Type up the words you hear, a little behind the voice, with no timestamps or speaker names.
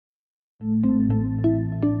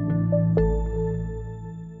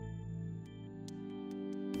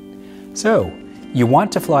So, you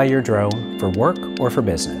want to fly your drone for work or for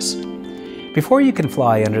business. Before you can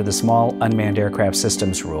fly under the Small Unmanned Aircraft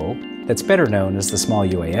Systems Rule, that's better known as the Small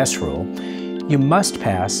UAS Rule, you must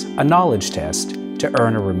pass a knowledge test to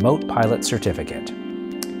earn a remote pilot certificate.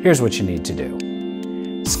 Here's what you need to do.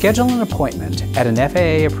 Schedule an appointment at an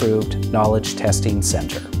FAA-approved knowledge testing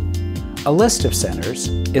center. A list of centers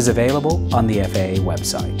is available on the FAA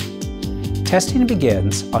website. Testing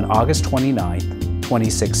begins on August 29,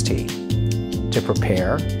 2016. To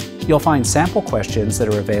prepare, you'll find sample questions that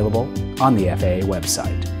are available on the FAA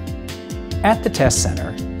website. At the test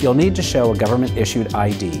center, you'll need to show a government-issued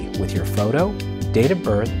ID with your photo, date of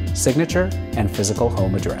birth, signature, and physical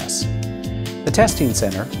home address. The testing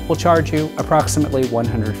center will charge you approximately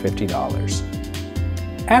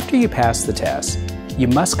 $150. After you pass the test, you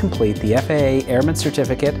must complete the FAA Airman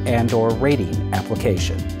Certificate and/or rating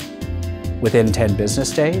application. Within 10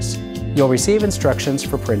 business days, you'll receive instructions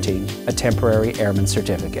for printing a temporary Airman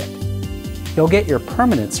Certificate. You'll get your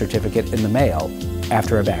permanent certificate in the mail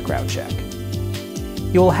after a background check.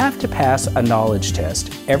 You will have to pass a knowledge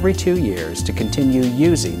test every 2 years to continue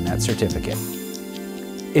using that certificate.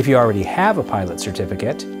 If you already have a pilot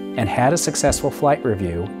certificate and had a successful flight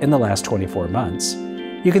review in the last 24 months,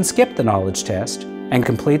 you can skip the knowledge test and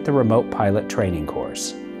complete the remote pilot training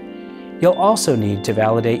course. You'll also need to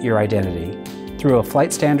validate your identity through a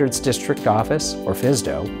Flight Standards District Office, or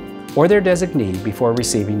FSDO, or their designee before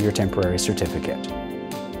receiving your temporary certificate.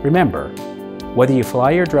 Remember, whether you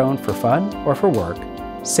fly your drone for fun or for work,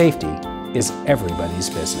 safety is everybody's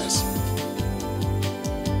business.